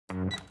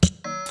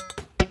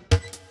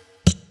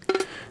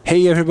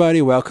Hey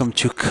everybody, welcome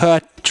to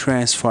Cut,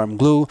 Transform,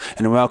 Glue,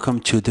 and welcome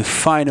to the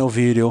final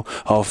video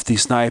of the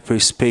Sniper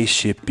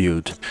Spaceship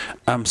build.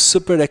 I'm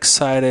super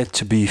excited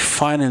to be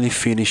finally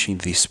finishing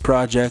this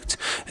project,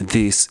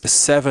 this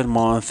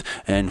 7-month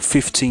and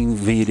 15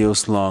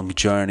 videos long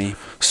journey.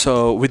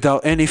 So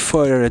without any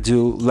further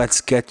ado,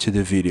 let's get to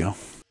the video.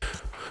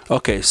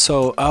 Okay,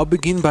 so I'll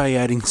begin by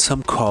adding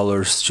some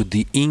colors to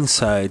the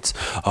insides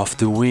of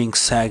the wing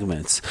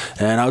segments,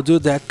 and I'll do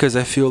that because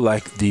I feel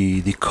like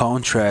the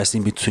contrast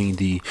in between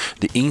the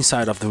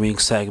inside of the wing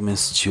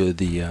segments to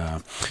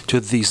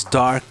these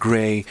dark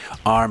gray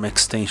arm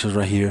extensions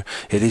right here,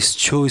 it is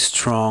too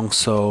strong.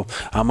 So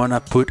I'm gonna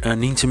put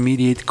an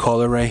intermediate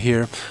color right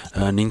here,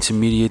 an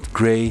intermediate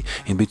gray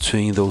in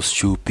between those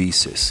two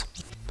pieces.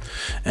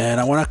 And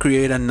I want to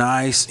create a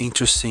nice,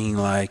 interesting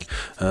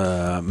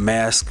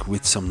mask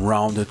with some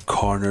rounded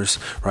corners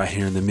right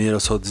here in the middle.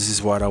 So this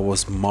is what I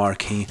was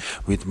marking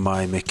with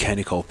my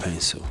mechanical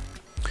pencil.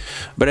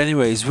 But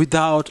anyways,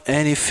 without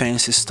any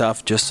fancy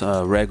stuff, just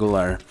a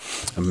regular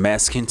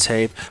masking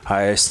tape,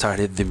 I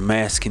started the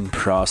masking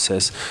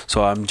process.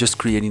 So I'm just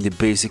creating the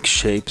basic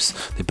shapes,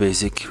 the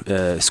basic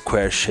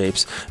square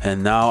shapes,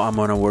 and now I'm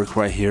gonna work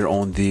right here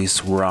on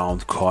these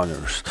round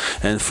corners.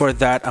 And for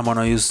that, I'm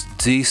gonna use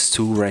this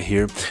tool right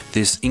here,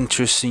 this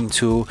interesting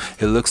tool.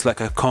 It looks like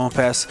a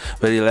compass,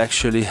 but it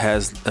actually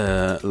has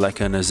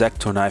like an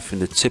X-Acto knife in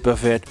the tip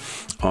of it,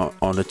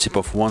 on the tip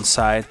of one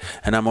side,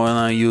 and I'm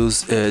gonna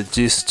use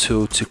this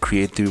tool to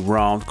create the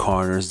round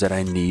corners that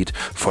I need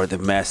for the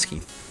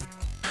masking.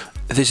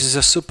 This is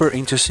a super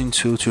interesting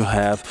tool to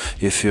have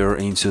if you're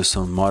into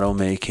some model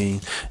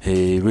making.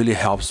 It really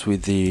helps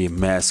with the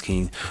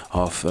masking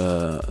of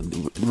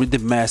with the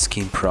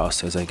masking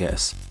process, I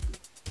guess.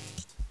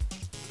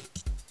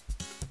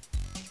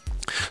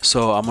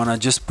 So I'm gonna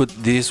just put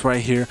this right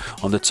here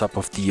on the top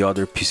of the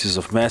other pieces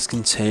of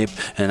masking tape,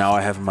 and now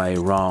I have my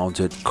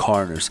rounded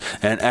corners.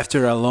 And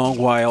after a long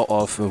while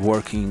of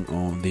working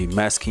on the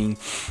masking,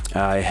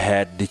 I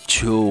had the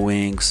two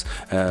wings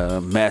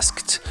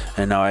masked,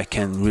 and now I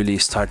can really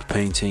start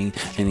painting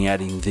and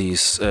adding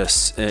this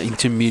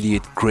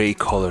intermediate gray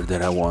color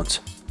that I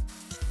want.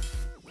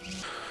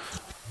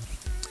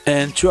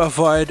 And to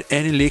avoid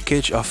any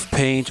leakage of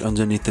paint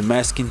underneath the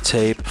masking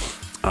tape,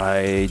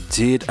 I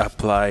did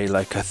apply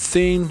like a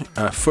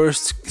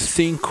first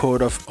thin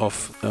coat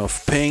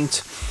of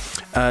paint,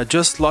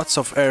 just lots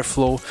of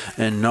airflow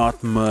and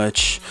not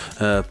much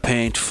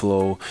paint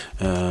flow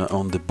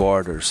on the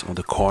borders, on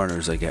the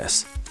corners, I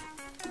guess.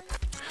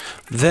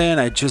 Then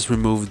I just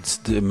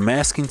removed the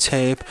masking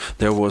tape.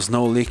 There was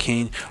no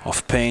leaking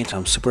of paint.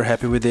 I'm super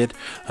happy with it.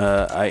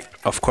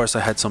 Of course I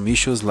had some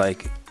issues,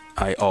 like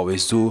I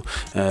always do.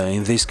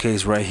 In this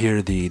case right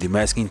here, the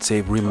masking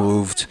tape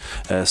removed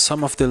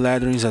some of the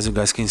letterings, as you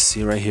guys can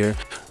see right here,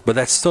 but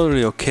that's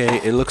totally okay.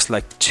 It looks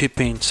like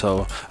chipping,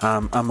 so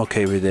I'm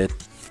okay with it.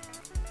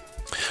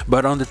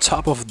 But on the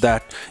top of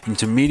that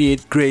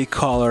intermediate gray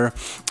color,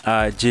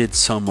 I did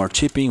some more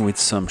chipping with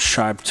some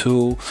sharp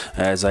tool,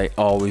 as I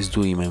always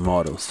do in my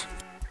models.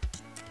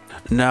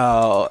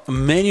 Now,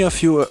 many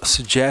of you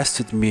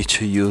suggested me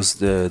to use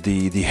the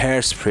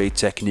hairspray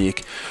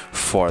technique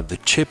for the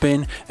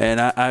chipping, and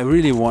I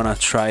really want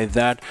to try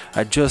that.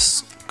 I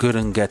just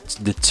couldn't get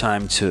the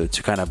time to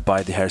kind of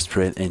buy the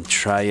hairspray and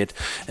try it.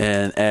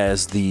 And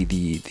as the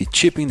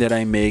chipping that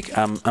I make,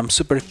 I'm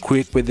super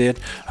quick with it.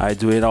 I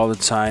do it all the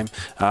time.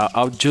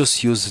 I'll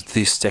just use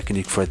this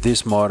technique for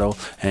this model,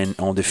 and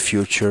on the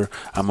future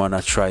I'm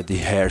gonna try the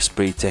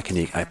hairspray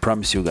technique, I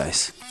promise you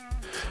guys.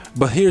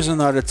 But here's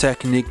another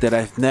technique that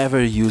I've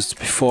never used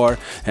before,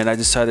 and I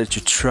decided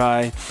to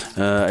try.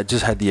 I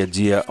just had the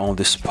idea on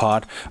the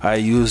spot. I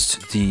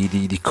used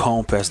the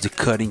compass, the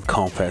cutting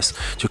compass,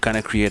 to kind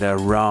of create a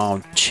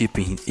round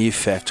chipping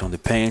effect on the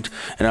paint,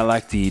 and I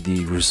like the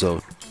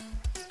result.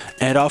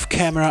 And off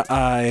camera,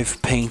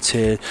 I've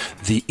painted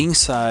the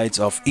insides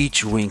of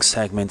each wing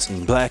segment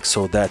in black,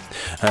 so that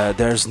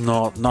there's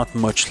not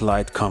much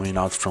light coming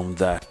out from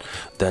that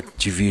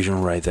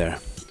division right there.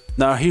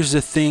 Now here's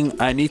the thing,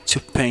 I need to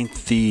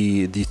paint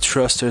the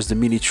thrusters, the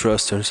mini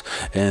thrusters,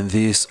 and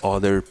these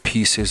other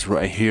pieces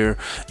right here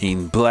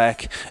in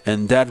black,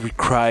 and that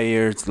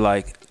required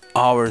like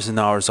hours and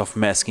hours of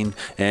masking.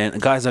 And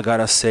guys, I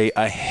gotta say,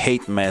 I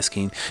hate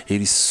masking. It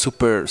is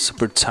super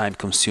time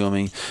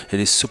consuming.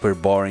 It is super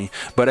boring,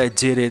 but I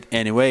did it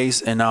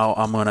anyways, and now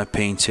I'm gonna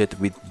paint it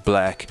with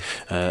black.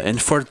 And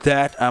for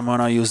that, I'm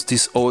gonna use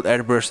this old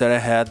airbrush that I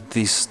had,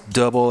 this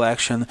double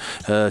action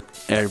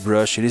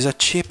airbrush. It is a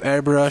cheap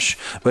airbrush,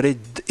 but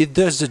it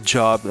does the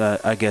job,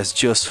 I guess,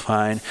 just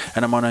fine,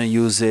 and I'm gonna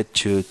use it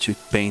to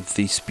paint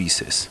these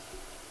pieces.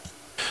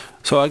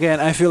 So again,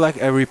 I feel like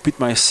I repeat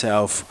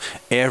myself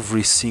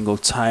every single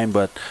time,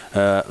 but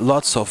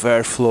lots of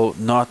airflow,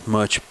 not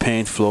much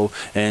paint flow.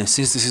 And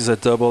since this is a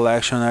double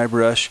action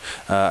airbrush,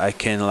 I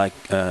can like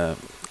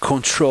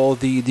control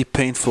the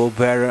paint flow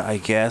better, I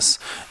guess.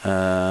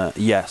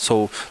 Yeah,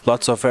 so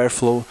lots of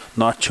airflow,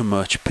 not too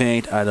much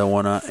paint. I don't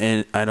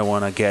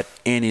wanna get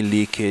any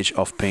leakage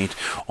of paint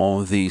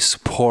on this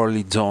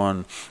poorly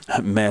done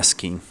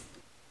masking.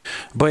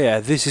 But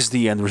yeah, this is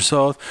the end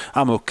result.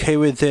 I'm okay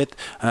with it.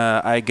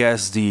 I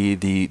guess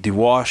the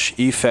wash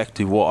effect,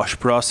 the wash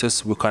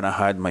process will kind of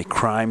hide my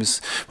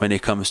crimes when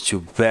it comes to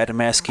bad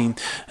masking.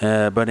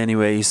 But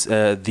anyways,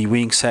 the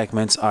wing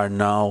segments are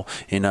now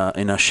in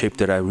a shape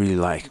that I really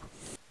like.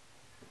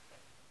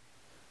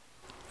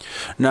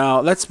 Now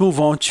let's move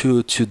on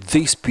to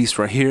this piece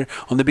right here.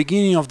 On the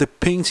beginning of the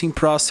painting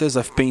process,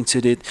 I've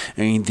painted it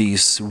in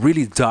this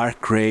really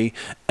dark gray,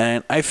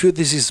 and I feel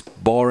this is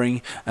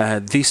boring.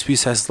 This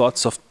piece has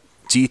lots of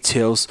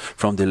details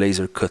from the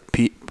laser cut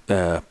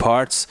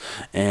parts,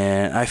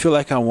 and I feel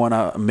like I want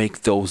to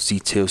make those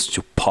details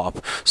to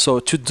pop. So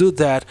to do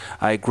that,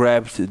 I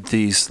grabbed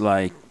this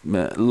like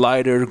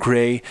lighter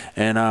gray,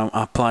 and I'm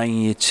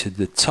applying it to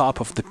the top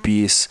of the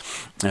piece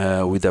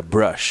with a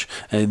brush,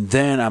 and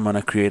then I'm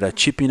gonna create a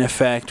chipping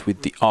effect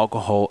with the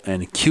alcohol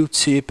and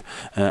Q-tip.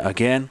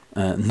 Again,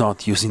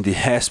 not using the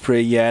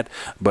hairspray yet,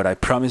 but I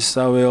promise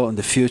I will in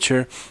the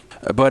future.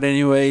 But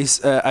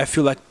anyways, I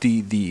feel like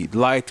the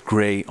light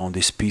gray on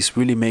this piece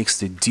really makes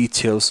the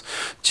details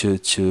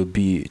to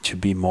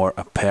be more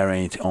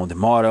apparent on the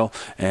model,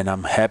 and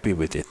I'm happy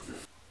with it.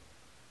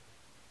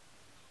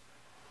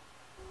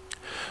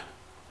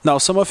 Now,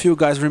 some of you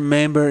guys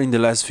remember in the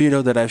last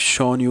video that I've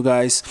shown you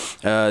guys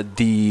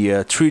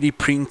the 3D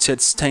printed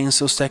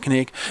stencils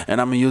technique,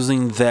 and I'm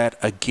using that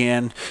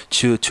again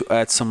to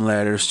add some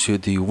letters to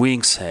the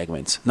wing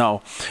segments.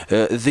 Now,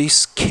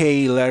 this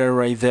K letter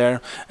right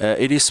there,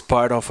 it is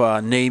part of a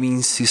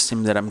naming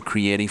system that I'm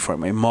creating for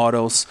my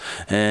models,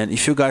 and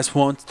if you guys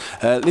want,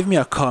 leave me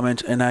a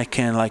comment and I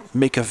can like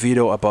make a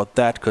video about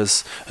that,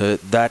 because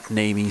that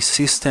naming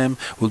system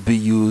will be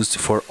used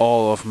for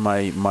all of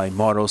my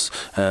models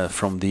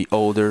from the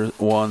older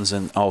ones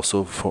and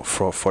also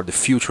for the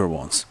future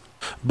ones.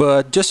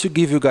 But just to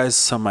give you guys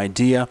some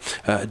idea,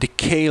 the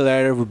K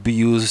letter would be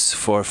used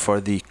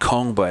for the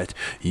combat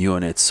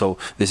unit. So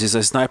this is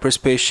a sniper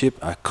spaceship,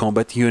 a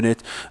combat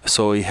unit,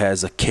 so it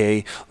has a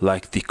K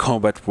like the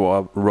combat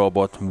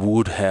robot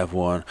would have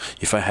one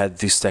if I had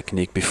this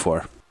technique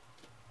before.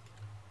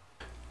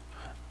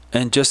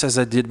 And just as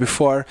I did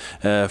before,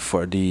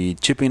 for the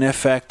chipping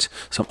effect,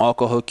 some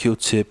alcohol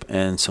Q-tip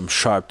and some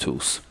sharp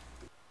tools.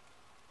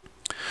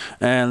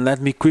 And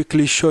let me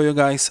quickly show you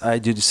guys, I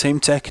did the same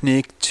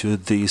technique to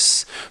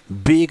this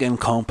big and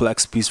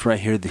complex piece right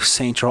here, the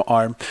central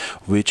arm,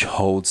 which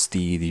holds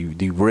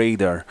the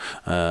radar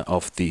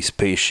of the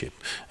spaceship.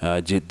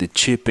 I did the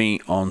chipping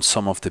on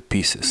some of the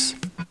pieces.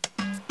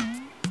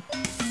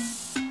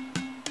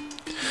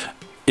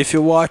 If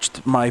you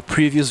watched my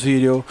previous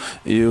video,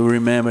 you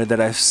remember that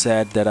I've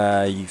said that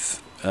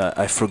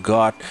I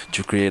forgot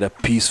to create a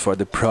piece for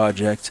the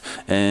project,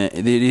 and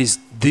it is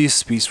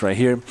this piece right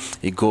here.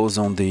 It goes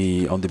on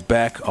the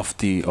back of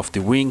the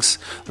wings,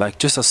 like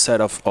just a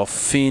set of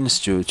fins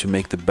to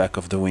make the back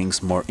of the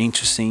wings more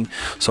interesting.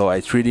 So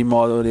I 3D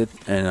modeled it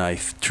and I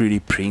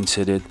 3D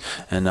printed it,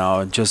 and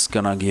now I'm just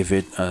gonna give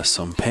it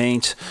some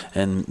paint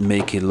and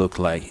make it look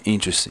like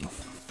interesting.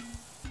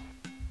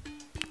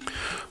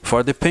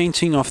 For the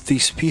painting of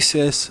these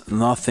pieces,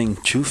 nothing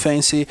too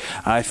fancy.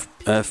 I've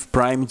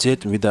primed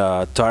it with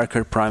a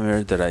darker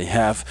primer that I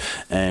have,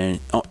 and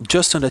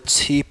just on the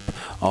tip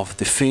of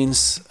the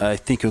fins, I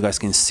think you guys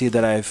can see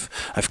that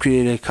I've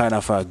created kind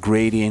of a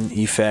gradient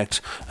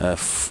effect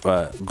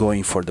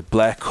going for the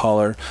black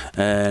color.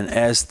 And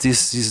as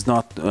this is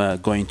not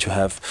going to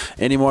have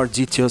any more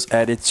details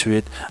added to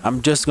it,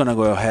 I'm just gonna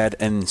go ahead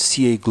and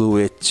CA glue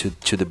it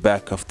to the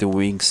back of the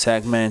wing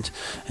segment,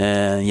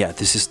 and yeah,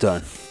 this is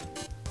done.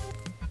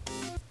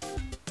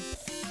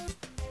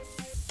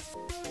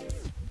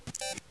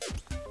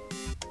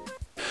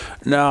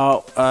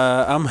 Now,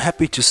 I'm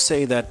happy to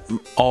say that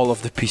all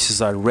of the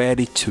pieces are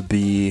ready to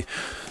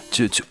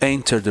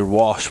enter the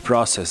wash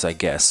process, I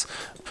guess.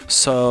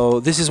 So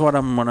this is what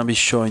I'm gonna be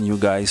showing you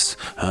guys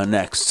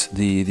next,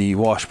 the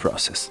wash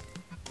process.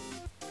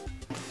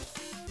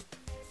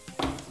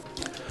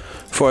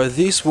 For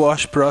this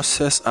wash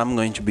process, I'm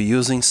going to be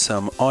using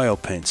some oil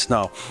paints.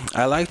 Now,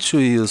 I like to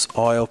use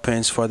oil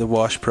paints for the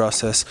wash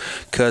process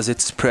because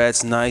it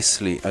spreads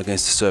nicely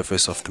against the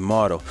surface of the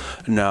model.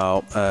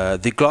 Now,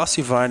 the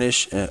glossy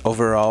varnish,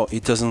 overall,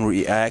 it doesn't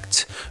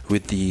react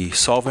with the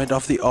solvent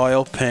of the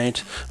oil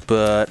paint,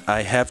 but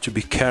I have to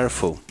be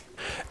careful.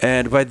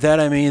 And by that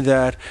I mean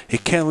that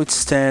it can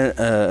withstand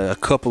a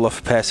couple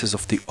of passes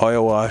of the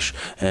oil wash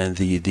and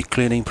the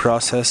cleaning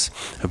process,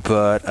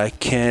 but I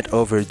can't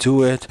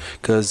overdo it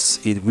because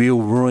it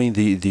will ruin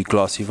the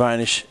glossy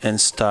varnish and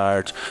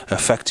start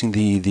affecting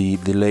the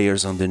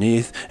layers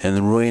underneath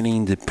and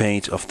ruining the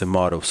paint of the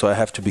model. So I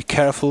have to be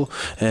careful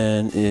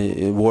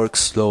and work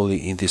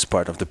slowly in this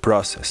part of the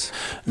process.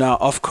 Now,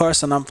 of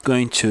course, I'm not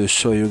going to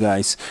show you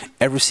guys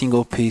every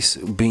single piece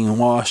being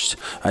washed.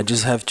 I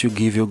just have to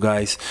give you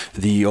guys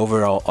the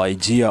overall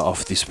idea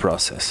of this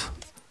process.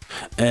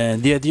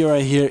 And the idea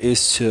right here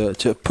is to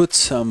put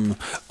some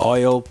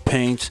oil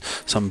paint,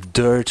 some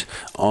dirt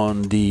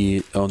on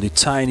the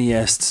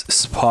tiniest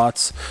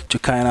spots to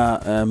kind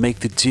of make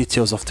the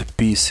details of the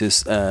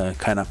pieces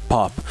kind of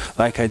pop,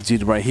 like I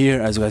did right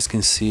here. As you guys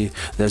can see,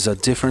 there's a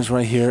difference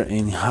right here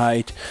in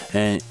height,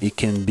 and it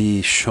can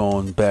be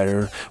shown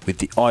better with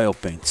the oil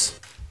paints.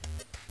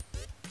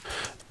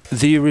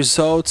 The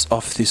results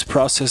of this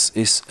process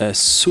is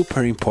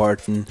super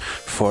important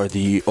for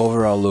the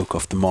overall look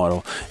of the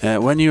model.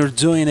 When you're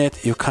doing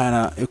it, you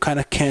kind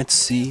of can't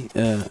see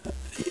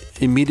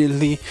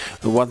immediately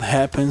what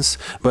happens,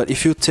 but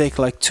if you take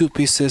like two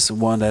pieces,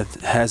 one that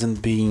hasn't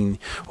been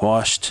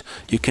washed,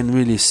 you can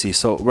really see.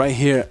 So right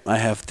here I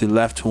have the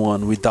left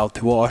one without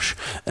the wash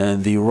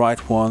and the right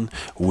one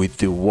with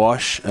the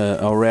wash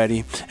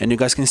already, and you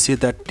guys can see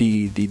that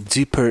the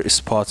deeper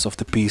spots of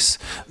the piece,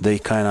 they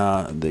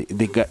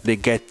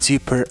get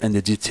deeper and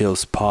the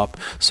details pop.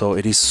 So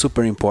it is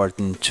super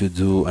important to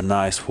do a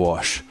nice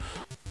wash.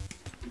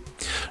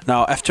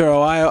 Now, after a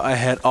while, I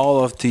had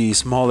all of the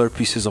smaller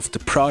pieces of the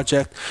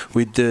project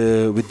with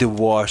the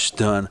wash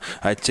done.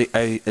 I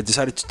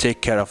decided to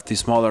take care of the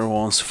smaller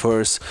ones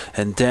first,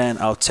 and then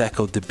I'll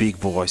tackle the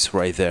big boys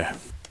right there.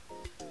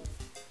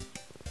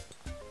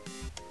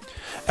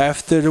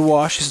 After the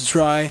wash is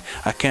dry,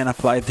 I can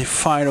apply the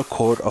final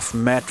coat of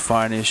matte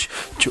varnish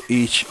to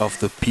each of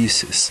the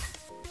pieces.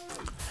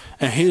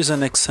 And here's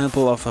an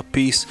example of a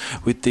piece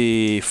with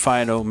the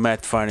final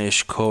matte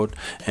varnish coat,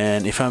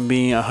 and if I'm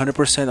being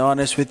 100%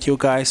 honest with you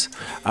guys,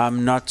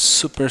 I'm not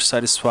super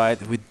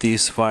satisfied with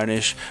this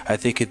varnish. I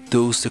think it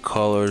does the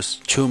colors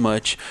too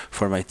much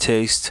for my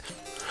taste.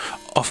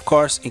 Of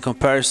course, in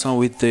comparison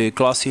with the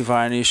glossy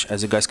varnish,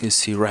 as you guys can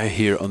see right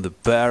here on the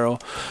barrel,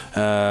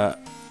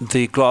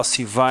 the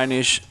glossy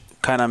varnish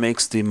kind of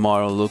makes the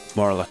model look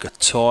more like a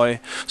toy,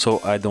 so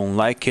I don't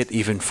like it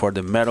even for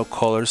the metal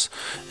colors,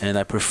 and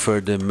I prefer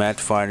the matte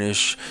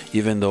varnish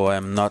even though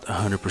I'm not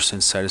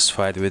 100%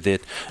 satisfied with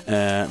it.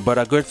 But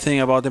a good thing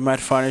about the matte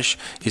varnish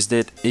is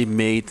that it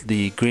made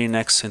the green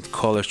accent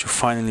color to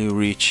finally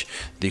reach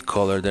the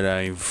color that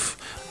I've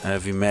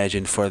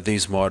imagined for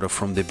this model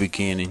from the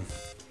beginning.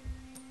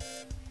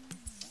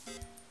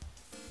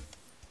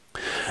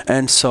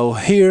 And so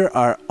here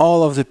are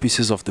all of the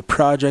pieces of the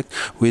project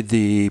with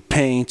the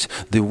paint,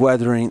 the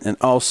weathering, and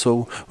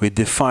also with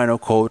the final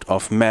coat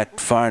of matte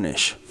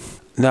varnish.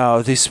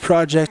 Now this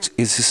project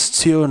is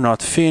still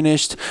not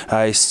finished.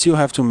 I still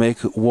have to make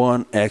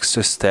one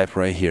extra step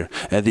right here,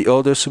 and the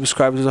older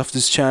subscribers of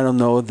this channel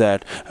know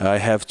that I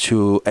have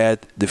to add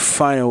the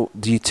final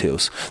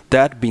details,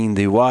 that being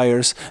the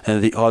wires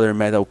and the other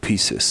metal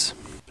pieces.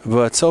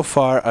 But so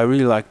far I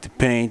really like the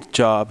paint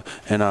job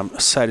and I'm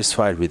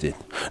satisfied with it.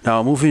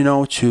 Now moving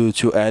on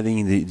to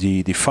adding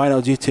the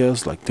final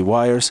details like the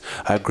wires,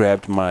 I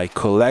grabbed my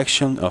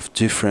collection of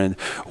different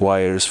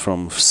wires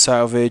from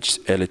salvaged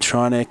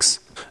electronics,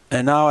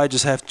 and now I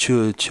just have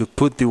to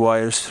put the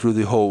wires through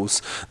the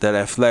holes that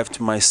I've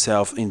left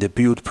myself in the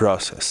build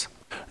process.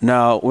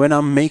 Now, when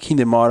I'm making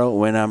the model,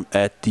 when I'm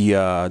at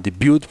the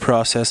build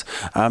process,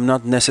 I'm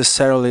not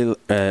necessarily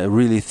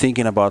really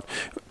thinking about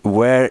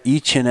where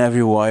each and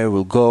every wire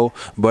will go,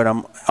 but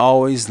I'm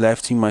always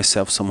leaving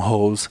myself some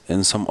holes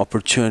and some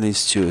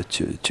opportunities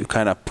to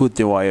kind of put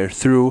the wire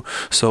through.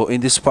 So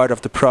in this part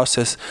of the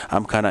process,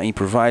 I'm kind of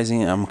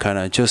improvising. I'm kind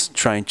of just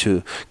trying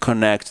to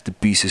connect the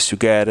pieces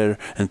together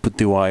and put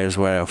the wires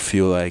where I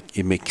feel like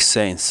it makes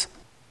sense.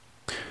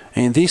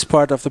 In this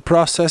part of the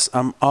process,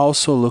 I'm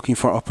also looking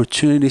for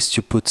opportunities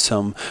to put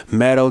some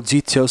metal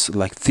details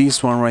like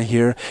this one right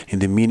here in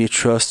the mini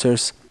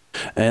thrusters,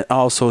 and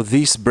also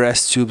these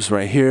brass tubes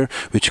right here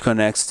which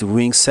connects the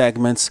wing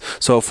segments.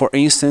 So for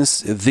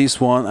instance, this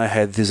one I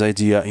had this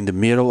idea in the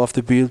middle of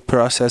the build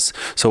process,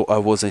 so I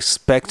was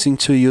expecting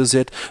to use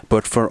it,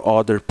 but for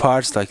other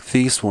parts like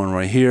this one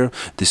right here,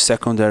 the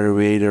secondary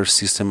radar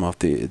system of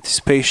the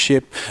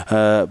spaceship,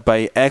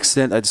 by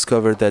accident I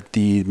discovered that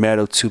the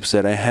metal tubes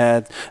that I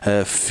had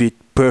fit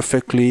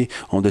perfectly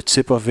on the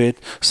tip of it.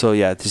 So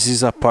yeah, this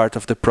is a part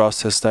of the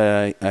process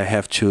that I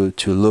have to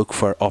look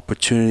for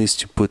opportunities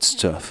to put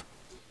stuff.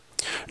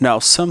 Now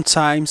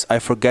sometimes I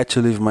forget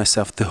to leave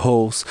myself the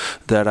holes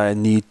that I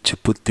need to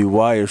put the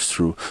wires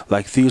through,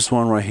 like this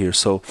one right here.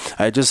 So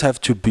I just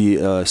have to be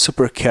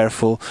super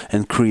careful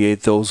and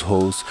create those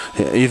holes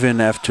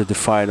even after the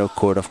final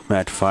coat of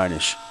matte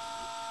varnish.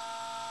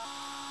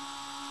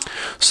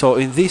 So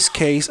in this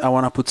case, I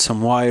want to put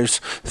some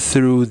wires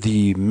through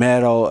the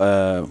metal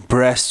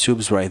brass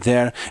tubes right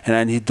there, and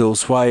I need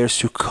those wires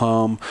to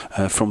come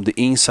from the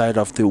inside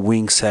of the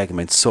wing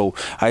segment. So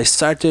I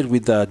started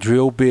with a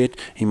drill bit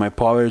in my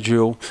power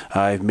drill.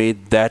 I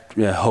made that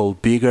hole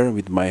bigger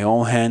with my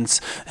own hands,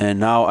 and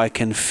now I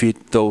can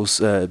fit those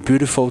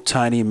beautiful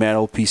tiny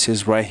metal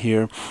pieces right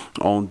here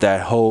on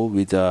that hole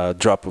with a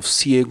drop of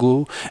CA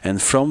glue,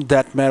 and from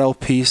that metal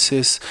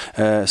pieces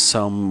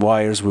some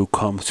wires will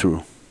come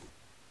through.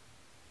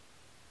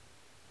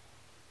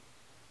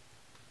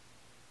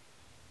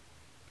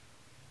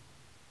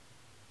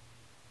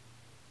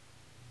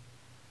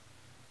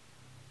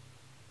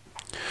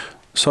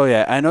 So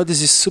yeah, I know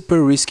this is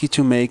super risky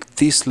to make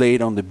this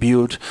late on the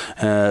build,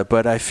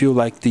 but I feel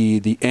like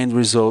the end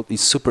result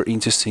is super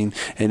interesting,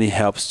 and it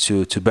helps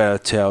to better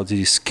tell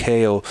the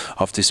scale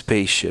of the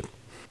spaceship.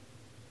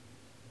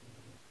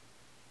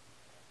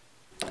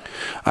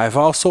 I've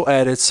also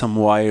added some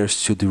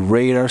wires to the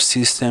radar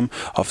system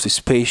of the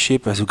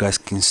spaceship, as you guys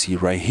can see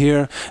right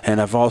here, and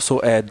I've also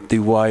added the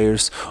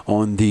wires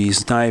on the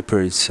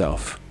sniper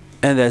itself.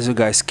 And as you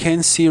guys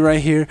can see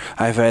right here,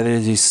 I've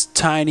added these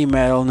tiny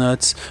metal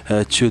nuts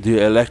to the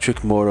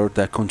electric motor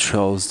that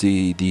controls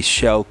the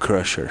shell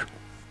crusher.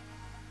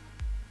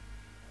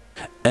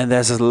 And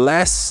as a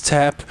last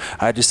step,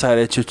 I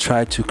decided to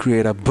try to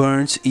create a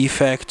burnt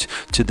effect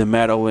to the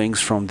metal wings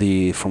from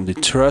the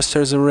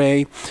thrusters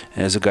array,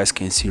 as you guys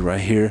can see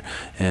right here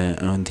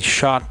on the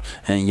shot.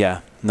 And yeah,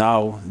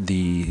 now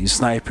the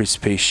sniper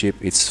spaceship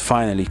is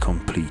finally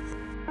complete.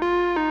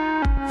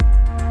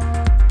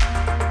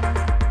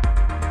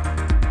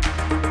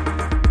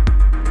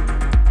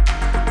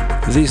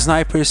 The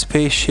sniper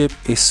spaceship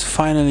is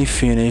finally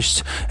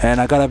finished, and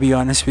I gotta be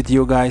honest with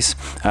you guys,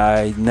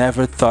 I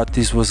never thought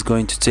this was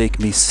going to take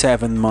me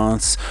 7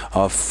 months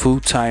of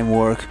full-time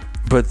work,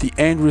 but the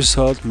end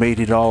result made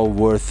it all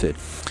worth it.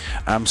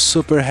 I'm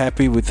super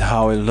happy with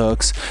how it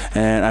looks,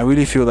 and I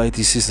really feel like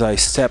this is a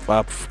step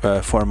up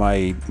for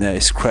my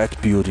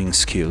scratch building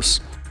skills.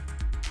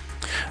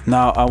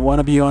 Now, I want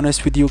to be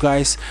honest with you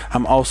guys,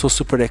 I'm also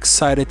super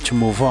excited to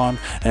move on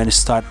and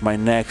start my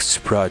next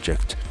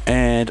project.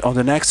 And on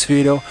the next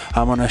video,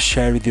 I'm gonna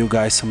share with you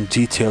guys some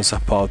details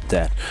about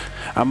that.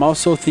 I'm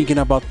also thinking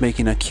about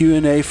making a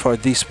Q&A for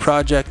this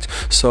project,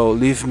 so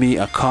leave me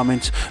a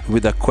comment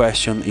with a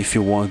question if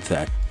you want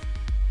that.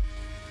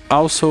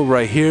 Also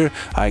right here,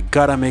 I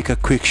gotta make a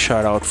quick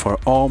shout out for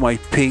all my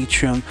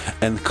Patreon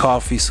and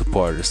Ko-fi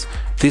supporters.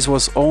 This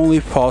was only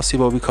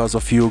possible because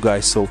of you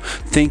guys, so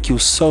thank you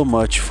so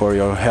much for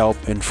your help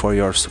and for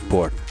your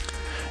support.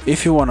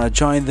 If you want to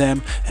join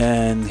them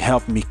and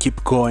help me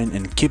keep going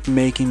and keep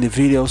making the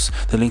videos,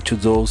 the link to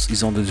those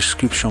is on the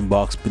description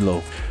box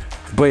below.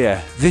 But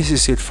yeah, this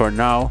is it for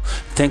now.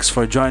 Thanks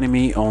for joining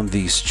me on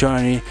this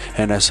journey,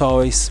 and as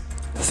always,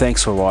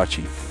 thanks for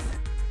watching.